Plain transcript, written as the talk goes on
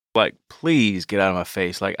Like, please get out of my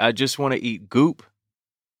face. Like, I just want to eat goop.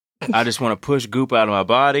 I just want to push goop out of my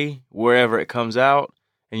body wherever it comes out.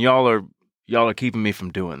 And y'all are keeping me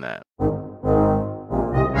from doing that.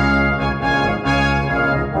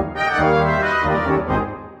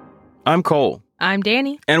 I'm Cole. I'm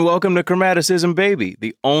Danny. And welcome to Chromaticism Baby,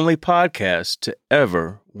 the only podcast to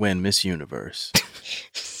ever win Miss Universe.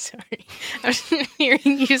 Sorry. I was hearing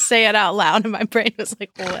you say it out loud and my brain was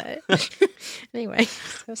like, what? Anyway,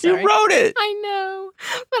 so sorry. You wrote it! I know.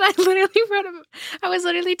 But I literally wrote it. I was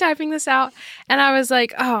literally typing this out and I was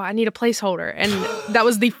like, oh, I need a placeholder. And that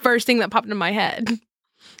was the first thing that popped into my head.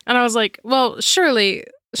 And I was like, well, surely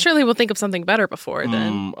we'll think of something better before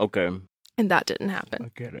then. Okay. And that didn't happen.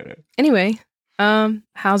 I get it. Anyway,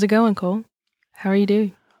 how's it going, Cole? How are you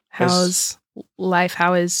doing? How's life?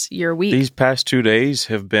 How is your week? These past 2 days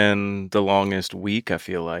have been the longest week, I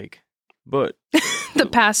feel like. But the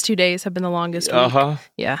past 2 days have been the longest week. Uh-huh.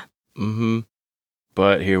 Yeah. Mm-hmm.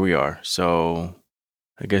 But here we are. So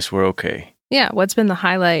I guess we're okay. Yeah. What's been the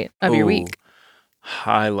highlight of your week?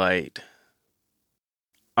 Highlight.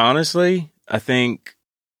 Honestly, I think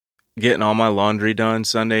getting all my laundry done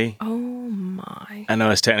Sunday. Oh my. I know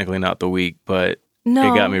it's technically not the week, but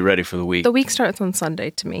No. it got me ready for the week. The week starts on Sunday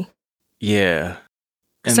to me. Yeah.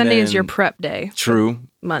 And Sunday is then- your prep day. True.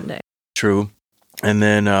 Monday. True. And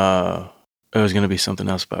then it was going to be something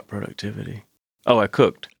else about productivity. Oh, I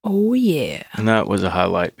cooked. Oh, yeah. And that was a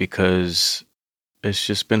highlight because it's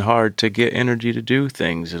just been hard to get energy to do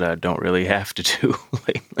things that I don't really have to do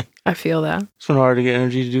lately. I feel that. It's been hard to get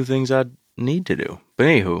energy to do things I need to do. But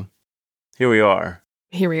anywho, here we are.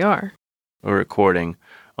 Here we are. We're recording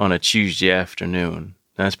on a Tuesday afternoon.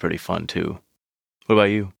 That's pretty fun too. What about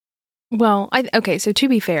you? Well, okay, so to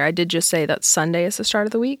be fair, I did just say that Sunday is the start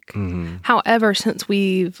of the week. Mm-hmm. However, since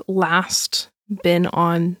we've last been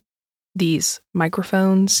on these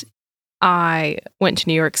microphones, I went to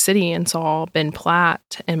New York City and saw Ben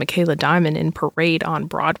Platt and Michaela Diamond in Parade on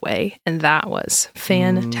Broadway, and that was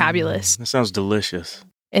fantabulous. That sounds delicious.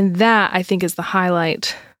 And that, I think, is the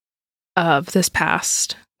highlight of this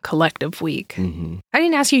past collective week. Mm-hmm. I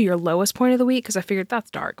didn't ask you your lowest point of the week because I figured that's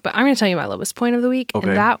dark, but I'm going to tell you my lowest point of the week. Okay.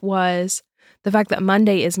 And that was the fact that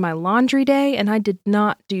Monday is my laundry day and I did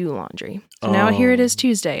not do laundry. So now here it is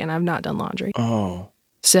Tuesday and I've not done laundry. Oh.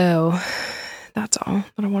 So that's all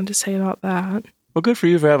that I wanted to say about that. Well, good for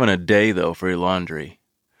you for having a day, though, for your laundry.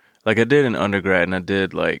 Like, I did in undergrad, and I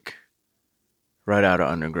did, like, right out of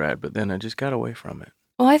undergrad, but then I just got away from it.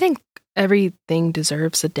 Well, I think everything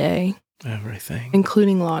deserves a day, Everything.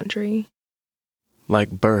 including laundry.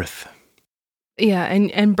 Like birth. Yeah,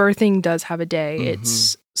 and birthing does have a day. Mhm.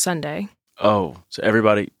 It's Sunday. Oh, so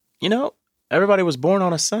everybody was born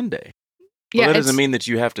on a Sunday. Well, Yeah, that doesn't mean that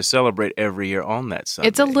you have to celebrate every year on that Sunday.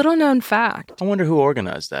 it's a little known fact. I wonder who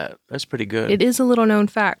organized that. That's pretty good. It is a little known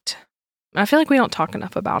fact. I feel like we don't talk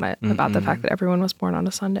enough about it, about the Mm-mm. fact that everyone was born on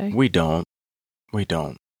a Sunday. We don't.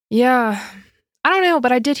 Yeah. I don't know,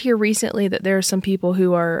 but I did hear recently that there are some people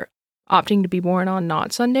who are opting to be born on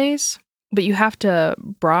not Sundays, but you have to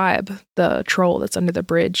bribe the troll that's under the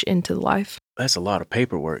bridge into life. That's a lot of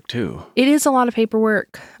paperwork, too. It is a lot of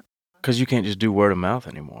paperwork. Because you can't just do word of mouth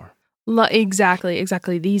anymore.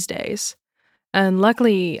 Exactly these days. And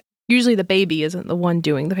luckily, usually the baby isn't the one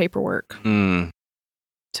doing the paperwork.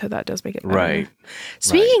 So that does make it better. Right.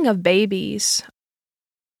 Speaking of babies,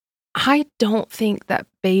 I don't think that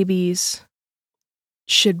babies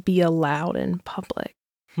should be allowed in public.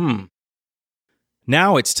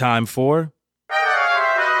 Now it's time for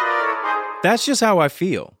That's Just How I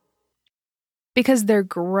Feel. Because they're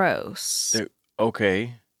gross.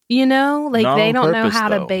 Okay. You know, like Not they on don't know purpose, how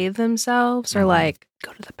to though. bathe themselves or Mhm. like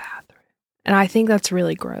go to the bathroom. And I think that's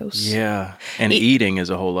really gross. Yeah. And E- eating is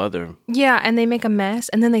a whole other. Yeah, and they make a mess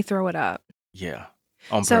and then they throw it up. Yeah.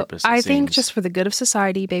 On So purpose. I it think seems. just for the good of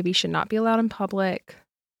society, babies should not be allowed in public.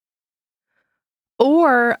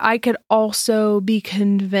 Or I could also be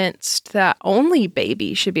convinced that only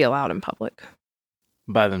babies should be allowed in public.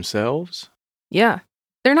 By themselves? Yeah.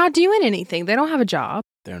 They're not doing anything. They don't have a job.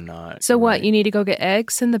 They're not. So You're what? right. You need to go get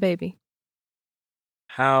eggs? Send the baby.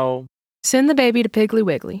 How? Send the baby to Piggly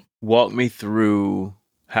Wiggly. Walk me through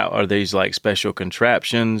how are these like special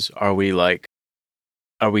contraptions? Are we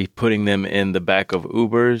putting them in the back of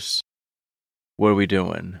Ubers? What are we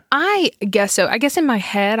doing? I guess so. I guess in my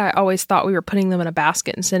head, I always thought we were putting them in a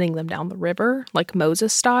basket and sending them down the river, like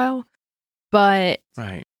Moses style. But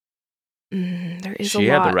Right. there is She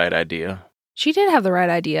a lot. had the right idea. She did have the right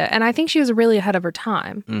idea, and I think she was really ahead of her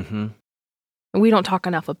time. Mm-hmm. And we don't talk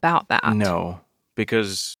enough about that. No,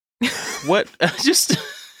 because what? Just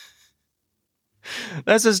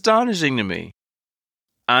that's astonishing to me.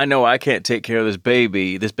 I know I can't take care of this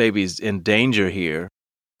baby. This baby's in danger here.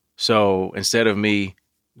 So instead of me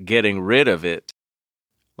getting rid of it,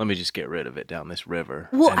 let me just get rid of it down this river.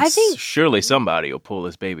 Well, and I think surely somebody will pull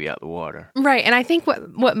this baby out the water. right, and I think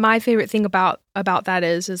what my favorite thing about that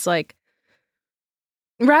is like,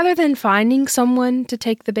 rather than finding someone to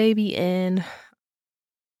take the baby in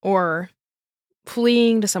or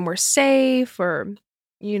fleeing to somewhere safe or,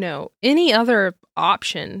 any other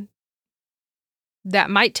option that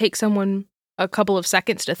might take someone a couple of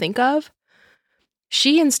seconds to think of,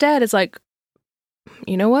 she instead is like,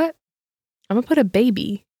 you know what? I'm going to put a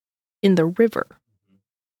baby in the river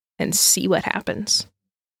and see what happens.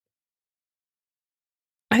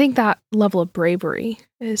 I think that level of bravery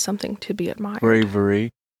is something to be admired.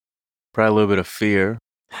 Bravery. Probably a little bit of fear.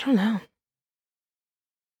 I don't know.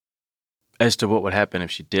 As to what would happen if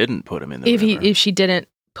she didn't put him in the river. If she didn't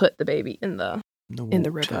put the baby in the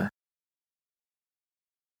river.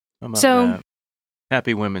 How about that?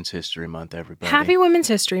 Happy Women's History Month, everybody. Happy Women's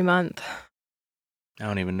History Month. I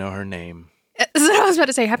don't even know her name. That's what I was about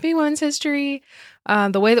to say. Happy Women's History.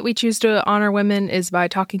 The way that we choose to honor women is by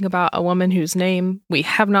talking about a woman whose name we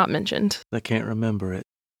have not mentioned. I can't remember it.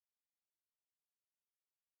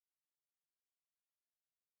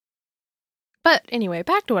 But anyway,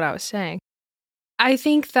 back to what I was saying. I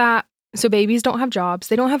think that, so babies don't have jobs.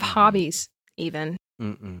 They don't have hobbies, even.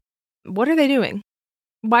 Mm-mm. What are they doing?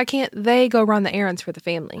 Why can't they go run the errands for the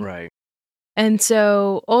family? Right. And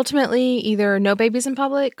so ultimately, either no babies in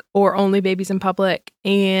public or only babies in public.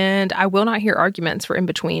 And I will not hear arguments for in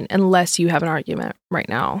between unless you have an argument right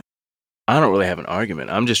now. I don't really have an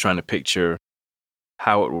argument. I'm just trying to picture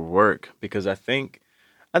how it would work because I think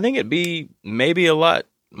it'd be maybe a lot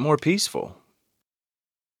more peaceful.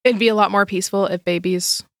 It'd be a lot more peaceful if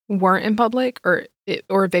babies weren't in public or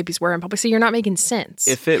if babies were in public. So you're not making sense.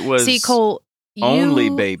 If it was Cole, only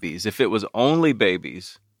babies,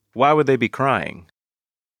 why would they be crying?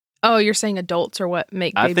 Oh, you're saying adults are what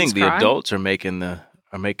make babies cry? I think the adults are making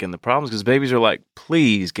the problems because babies are like,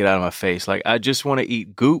 please get out of my face. Like, I just want to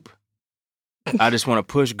eat goop. I just want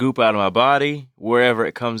to push goop out of my body wherever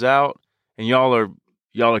it comes out. And y'all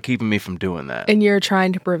are keeping me from doing that. And you're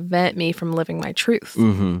trying to prevent me from living my truth.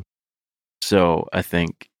 Mm-hmm. So I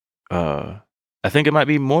think it might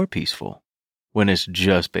be more peaceful when it's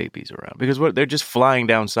just babies around because they're just flying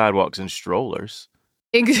down sidewalks in strollers.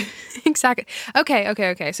 Exactly.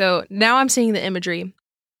 Okay. So now I'm seeing the imagery.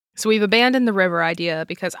 So we've abandoned the river idea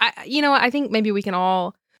because I think maybe we can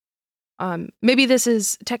all, maybe this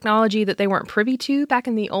is technology that they weren't privy to back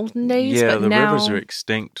in the olden days. Yeah, but the now rivers are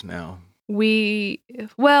extinct now.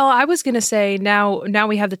 I was going to say now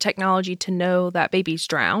we have the technology to know that babies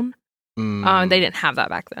drown. They didn't have that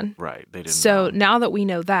back then. Right. They didn't. So now that we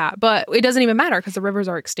know that, but it doesn't even matter because the rivers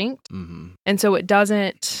are extinct. Mm-hmm. And so it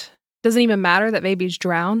doesn't even matter that babies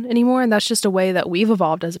drown anymore. And that's just a way that we've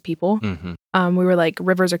evolved as a people. Mm-hmm. We were like,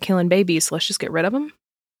 rivers are killing babies, so let's just get rid of them.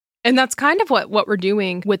 And that's kind of what we're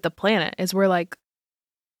doing with the planet is we're like,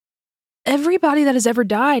 everybody that has ever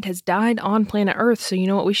died has died on planet Earth. So you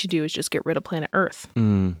know what we should do is just get rid of planet Earth.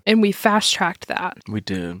 Mm. And we fast-tracked that. We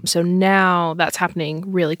did. So now that's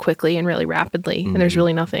happening really quickly and really rapidly. And there's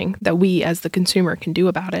really nothing that we as the consumer can do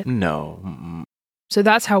about it. No. Mm-mm. So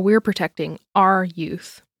that's how we're protecting our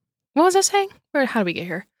youth. What was I saying? How did we get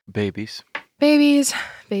here? Babies.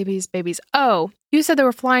 Oh, you said they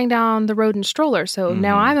were flying down the road in strollers. So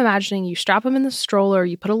now I'm imagining you strap them in the stroller,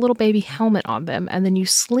 you put a little baby helmet on them, and then you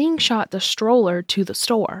slingshot the stroller to the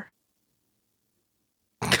store.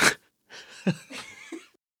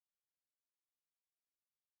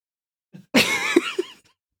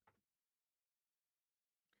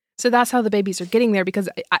 So that's how the babies are getting there because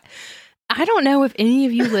I don't know if any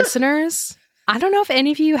of you listeners... I don't know if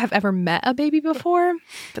any of you have ever met a baby before,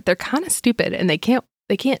 but they're kind of stupid and they can't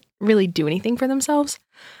really do anything for themselves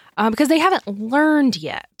because they haven't learned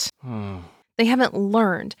yet. They haven't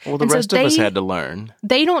learned. Well, the rest of us had to learn.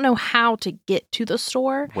 They don't know how to get to the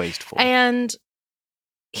store. Wasteful. And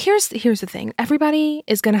here's the thing. Everybody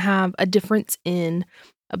is going to have a difference in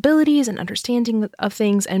abilities and understanding of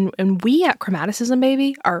things. And we at Chromaticism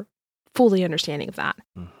Baby are fully understanding of that.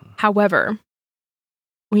 Mm-hmm. However,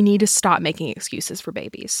 we need to stop making excuses for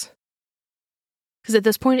babies. Because at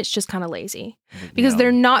this point, it's just kind of lazy. Because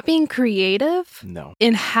they're not being creative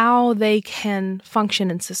in how they can function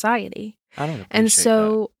in society. I don't appreciate And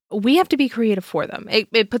so we have to be creative for them.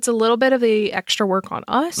 It puts a little bit of the extra work on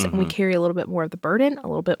us, and we carry a little bit more of the burden, a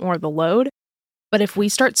little bit more of the load. But if we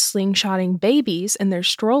start slingshotting babies and their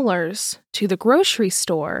strollers to the grocery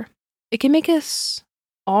store, it can make us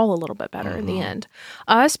all a little bit better in the end.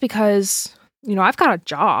 Us, because... I've got a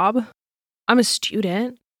job. I'm a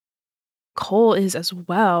student. Cole is as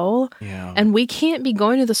well. Yeah. And we can't be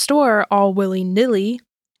going to the store all willy-nilly.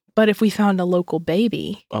 But if we found a local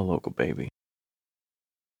baby, A local baby.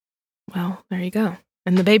 well, there you go.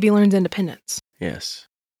 And the baby learns independence. Yes.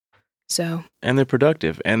 So, And they're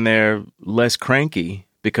productive. And they're less cranky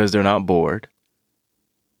because they're not bored.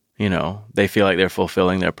 You know, they feel like they're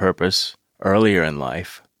fulfilling their purpose earlier in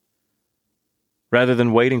life. Rather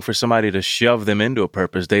than waiting for somebody to shove them into a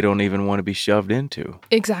purpose they don't even want to be shoved into.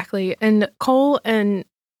 exactly. And Cole, and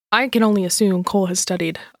I can only assume Cole has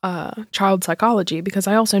studied child psychology, because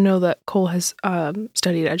I also know that Cole has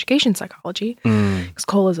studied education psychology, because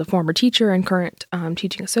Cole is a former teacher and current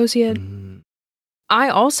teaching associate. I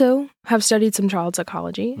also have studied some child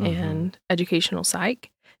psychology and educational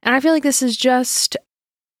psych. And I feel like this is just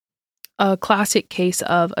a classic case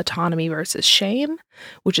of autonomy versus shame,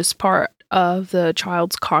 which is part of the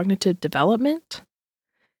child's cognitive development.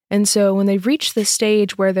 And so when they've reached this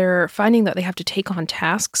stage where they're finding that they have to take on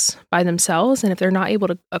tasks by themselves, and if they're not able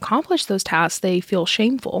to accomplish those tasks, they feel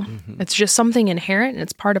shameful. It's just something inherent, and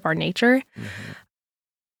it's part of our nature.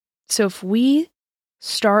 So if we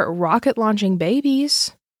start rocket launching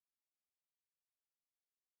babies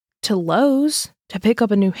to Lowe's to pick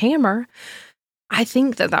up a new hammer, I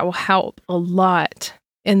think that will help a lot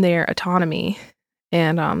in their autonomy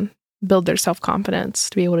and build their self-confidence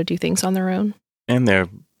to be able to do things on their own. And their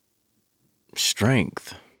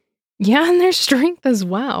strength. Yeah, and their strength as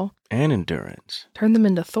well. And endurance. Turn them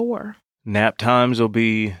into Thor. Nap times will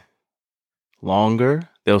be longer.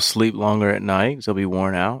 They'll sleep longer at night because they'll be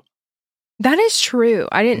worn out. That is true.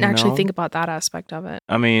 I didn't actually know? think about that aspect of it.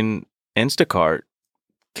 I mean, Instacart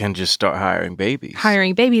can just start hiring babies.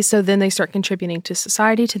 Hiring babies, so then they start contributing to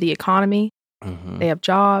society, to the economy. They have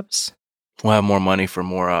jobs. We'll have more money for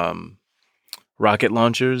more rocket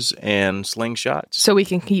launchers and slingshots. So we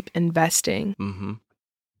can keep investing.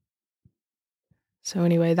 So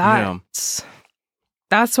anyway, that's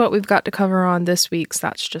what we've got to cover on this week's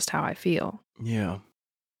That's Just How I Feel. Yeah.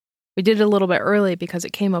 We did it a little bit early because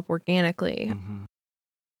it came up organically,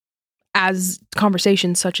 as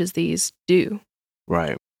conversations such as these do.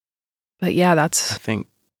 Right. But yeah, I think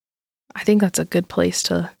that's a good place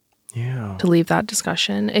to leave that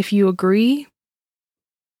discussion. If you agree, you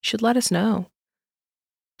should let us know.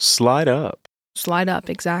 Slide up. Slide up,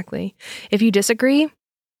 exactly. If you disagree,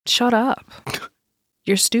 shut up.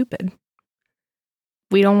 You're stupid.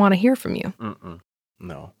 We don't want to hear from you.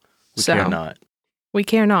 No, we care not. We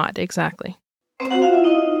care not, exactly.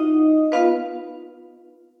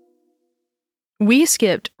 We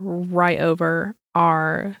skipped right over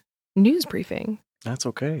our news briefing. That's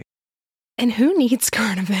okay. And who needs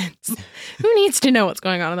current events? Who needs to know what's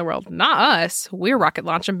going on in the world? Not us. We're rocket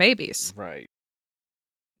launching babies. Right.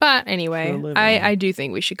 But anyway, I do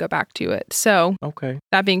think we should go back to it. So, okay.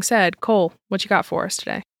 That being said, Cole, what you got for us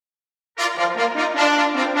today?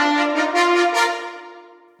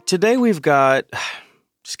 Today we've got,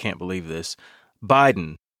 just can't believe this,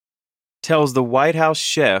 Biden tells the White House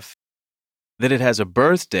chef that it has a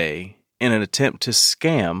birthday in an attempt to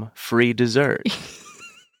scam free dessert.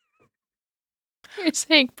 You're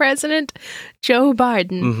saying President Joe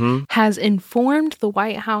Biden has informed the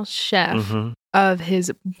White House chef of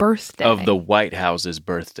his birthday. Of the White House's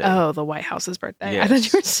birthday. Oh, the White House's birthday. Yes. I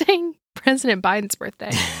thought you were saying President Biden's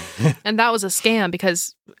birthday. And that was a scam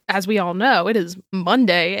because, as we all know, it is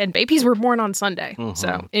Monday and babies were born on Sunday.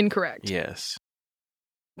 So, incorrect. Yes.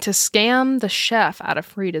 To scam the chef out of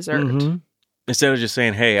free dessert. Instead of just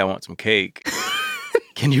saying, hey, I want some cake.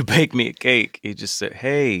 Can you bake me a cake? He just said,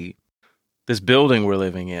 hey, this building we're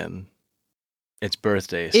living in, its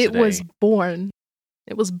birthday is It today. was born.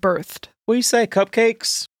 It was birthed. What do you say,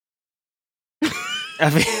 cupcakes?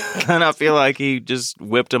 I feel like he just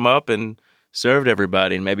whipped them up and served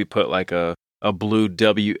everybody and maybe put like a blue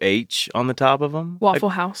WH on the top of them. Waffle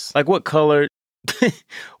House. Like what color,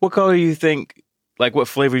 what color do you think, like what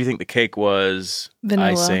flavor do you think the cake was?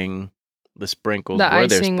 Vanilla. Icing, the sprinkles. The Were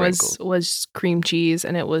there icing sprinkles? was cream cheese,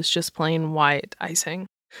 and it was just plain white icing.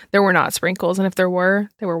 There were not sprinkles, and if there were,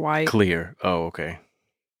 they were white. Clear. Oh, okay.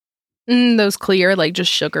 Those clear, like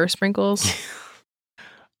just sugar sprinkles.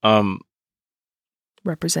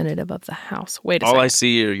 Representative of the house. Wait a second. All I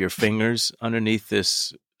see are your fingers underneath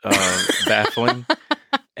this baffling.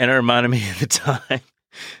 And it reminded me of the time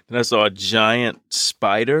that I saw a giant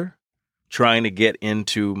spider trying to get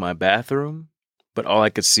into my bathroom. But all I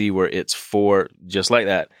could see were its four, just like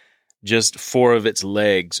that, just four of its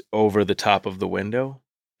legs over the top of the window.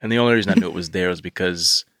 And the only reason I knew it was there was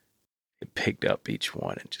because it picked up each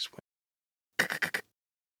one and just went.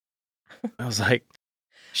 I was like,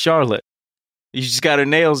 Charlotte, You just got her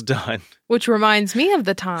nails done. Which reminds me of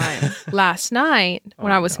the time last night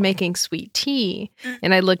when I was making sweet tea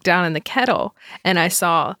and I looked down in the kettle and I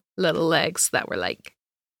saw little legs that were like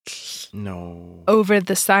over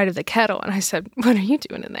the side of the kettle. And I said, what are you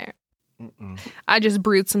doing in there? I just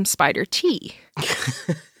brewed some spider tea.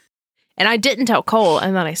 And I didn't tell Cole,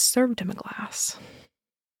 and then I served him a glass.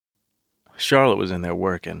 Charlotte was in there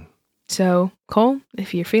working. So, Cole,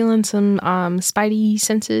 if you're feeling some spidey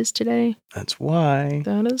senses today... That's why.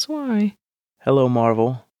 That is why. Hello,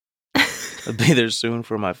 Marvel. I'll be there soon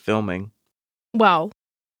for my filming. Well,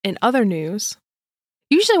 in other news...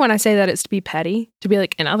 Usually when I say that, it's to be petty, to be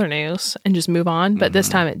like, in other news, and just move on. But this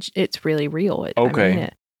time, it's really real. Okay. I mean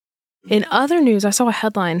it. In other news, I saw a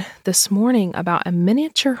headline this morning about a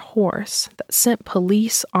miniature horse that sent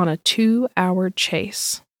police on a 2-hour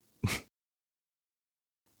chase.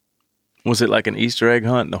 Was it like an Easter egg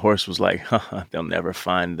hunt? And the horse was like, they'll never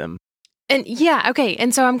find them. And yeah, okay.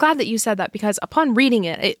 And so I'm glad that you said that because upon reading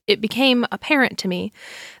it, it became apparent to me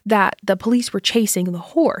that the police were chasing the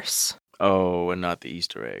horse. Oh, and not the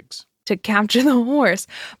Easter eggs. To capture the horse.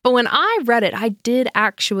 But when I read it, I did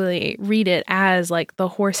actually read it as like the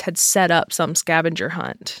horse had set up some scavenger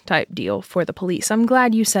hunt type deal for the police. I'm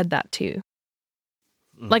glad you said that too.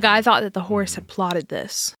 Like I thought that the horse had plotted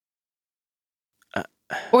this.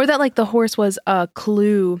 Or that like the horse was a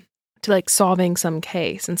clue to like solving some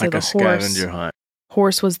case. And so like the a scavenger hunt.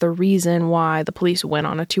 Horse was the reason why the police went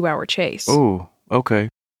on a 2-hour chase. Oh, okay.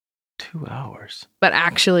 2 hours. But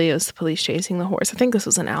actually it was the police chasing the horse. I think this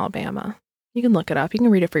was in Alabama. You can look it up. You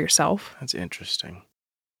can read it for yourself. That's interesting.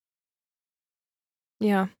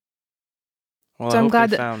 Yeah. Well, so I'm glad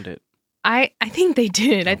they that found it. I think they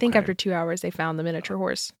did. Okay. I think after 2 hours they found the miniature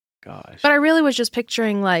horse. Gosh. But I really was just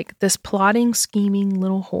picturing like this plotting, scheming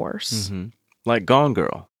little horse. Mm-hmm. Like Gone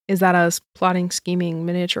Girl. Is that a plotting, scheming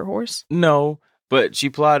miniature horse? No, but she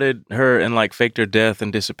plotted her and like faked her death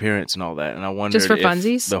and disappearance and all that. And I wondered just for if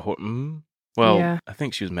funsies? Well, yeah. I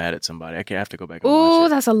think she was mad at somebody. I have to go back and watch Oh, it.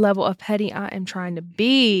 that's a level of petty I am trying to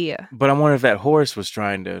be. But I wonder if that horse was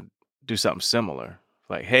trying to do something similar.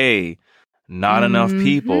 Like, hey, not enough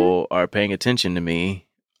people are paying attention to me.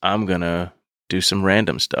 I'm going to do some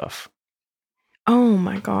random stuff. Oh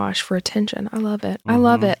my gosh, for attention. I love it. I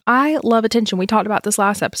love it. I love attention. We talked about this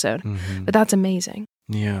last episode, but that's amazing.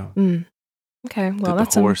 Yeah. Okay, well, the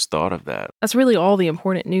horse thought of that. That's really all the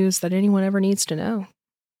important news that anyone ever needs to know.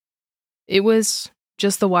 It was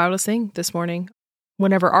just the wildest thing this morning.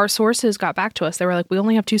 Whenever our sources got back to us, they were like, we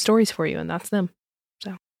only have 2 stories for you, and that's them.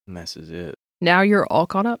 So, and this is it. Now you're all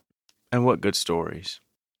caught up. And what good stories.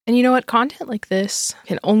 And you know what? Content like this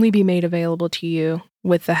can only be made available to you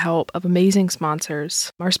with the help of amazing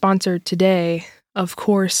sponsors. Our sponsor today, of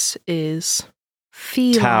course, is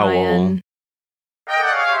Feline. Towel.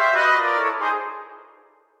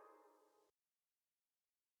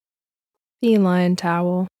 Feline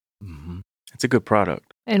towel. It's a good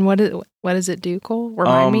product. And what does it do, Cole?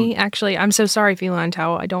 Remind me. Actually, I'm so sorry, Feline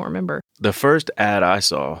towel. I don't remember. The first ad I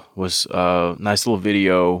saw was a nice little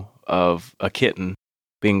video of a kitten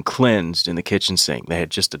being cleansed in the kitchen sink. They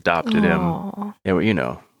had just adopted him. They were,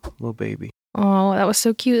 little baby. Oh, that was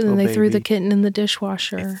so cute. And then they threw the baby. kitten in the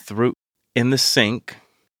dishwasher. They threw in the sink.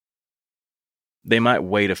 They might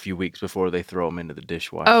wait a few weeks before they throw him into the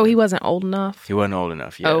dishwasher. Oh, he wasn't old enough? He wasn't old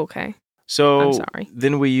enough yet. Oh, okay. So I'm sorry.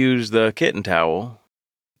 Then we used the kitten towel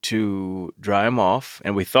to dry him off,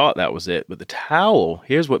 and we thought that was it. But the towel,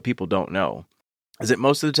 here's what people don't know, is that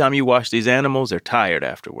most of the time you wash these animals, they're tired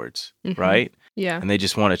afterwards, right? Yeah. And they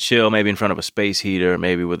just want to chill, maybe in front of a space heater,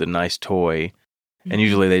 maybe with a nice toy. And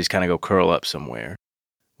usually they just kind of go curl up somewhere.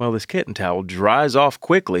 Well, this kitten towel dries off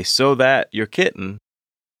quickly so that your kitten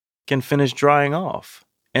can finish drying off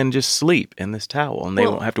and just sleep in this towel. And they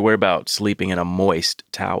won't have to worry about sleeping in a moist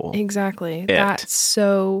towel. Exactly. That's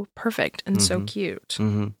so perfect and so cute.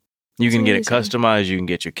 You can get it customized. You can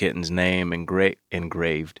get your kitten's name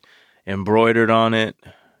engraved, embroidered on it.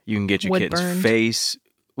 You can get your kitten's face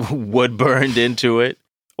wood burned into it.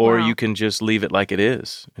 Or you can just leave it like it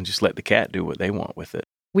is and just let the cat do what they want with it.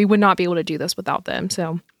 We would not be able to do this without them,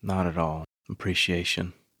 so. Not at all.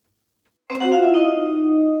 Appreciation.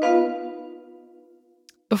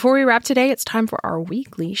 Before we wrap today, it's time for our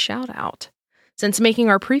weekly shout out. Since making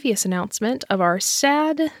our previous announcement of our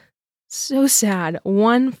sad, so sad,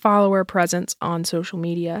 1 follower presence on social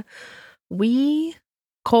media,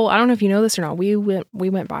 Cole, I don't know if you know this or not, we went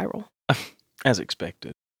viral. As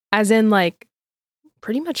expected. As in, like,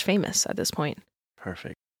 pretty much famous at this point.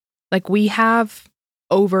 Perfect. Like, we have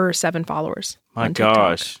over 7 followers. My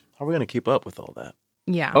gosh. How are we going to keep up with all that?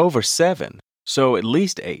 Yeah. Over 7. So at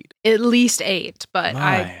least 8. At least 8. But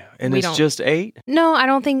And we it's don't. just 8? No, I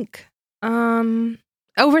don't think.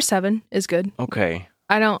 Over 7 is good. Okay.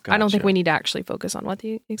 I don't think Gotcha. we need to actually focus on what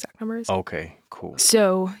the exact number is. Okay, cool.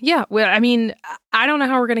 So yeah, well, I mean, I don't know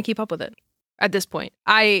how we're going to keep up with it at this point.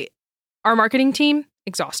 Our marketing team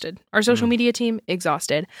exhausted. Our social media team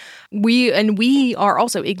exhausted. We are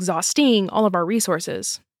also exhausting all of our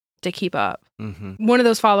resources to keep up. Mm-hmm. One of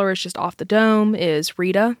those followers just off the dome is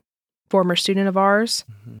Rita, former student of ours,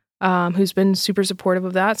 who's been super supportive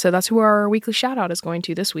of that. So that's who our weekly shout out is going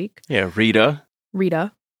to this week. Yeah, Rita.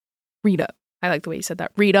 I like the way you said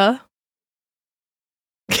that. Rita.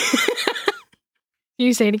 Can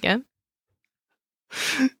you say it again?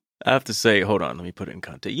 I have to say, hold on, let me put it in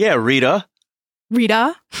context. Yeah, Rita.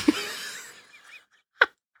 Rita. I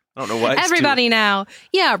don't know why. Everybody now.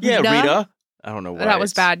 Yeah, Rita. Yeah, Rita. I don't know why. That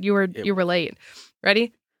was bad. You were late.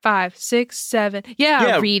 Ready? 5, 6, 7.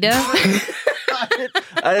 Yeah. Rita.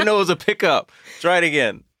 I didn't know it was a pickup. Try it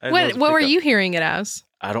again. What were you hearing it as?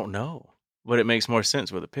 I don't know. But it makes more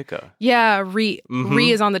sense with a pickup. Yeah, Re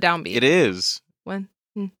is on the downbeat. It is. One.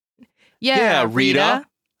 Yeah, Rita.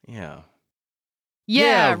 Yeah.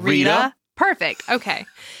 Yeah, Rita. Perfect. Okay.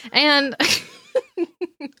 And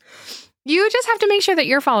you just have to make sure that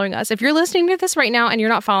you're following us. If you're listening to this right now and you're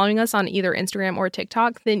not following us on either Instagram or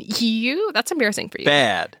TikTok, then that's embarrassing for you.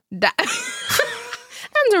 Bad. That's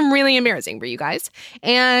really embarrassing for you guys.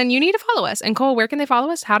 And you need to follow us. And Cole, where can they follow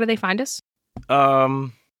us? How do they find us?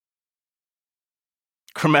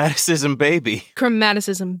 Chromaticism Baby.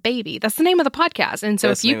 Chromaticism Baby. That's the name of the podcast. And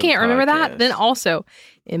so if you can't remember that, then also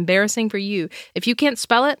embarrassing for you. If you can't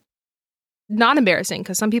spell it, not embarrassing,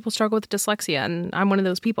 because some people struggle with dyslexia, and I'm one of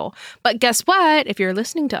those people. But guess what? If you're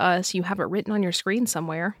listening to us, you have it written on your screen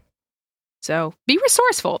somewhere. So be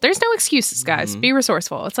resourceful. There's no excuses, guys. Be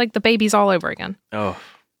resourceful. It's like the babies all over again. Oh.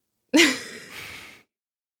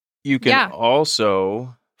 You can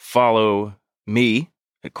also follow me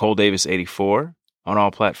at Cole Davis 84 on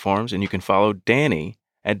all platforms, and you can follow Danny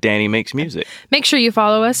at Danny Makes Music. Make sure you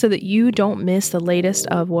follow us so that you don't miss the latest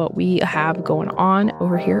of what we have going on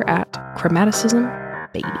over here at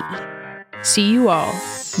Chromaticism Baby. See you all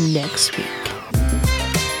next week.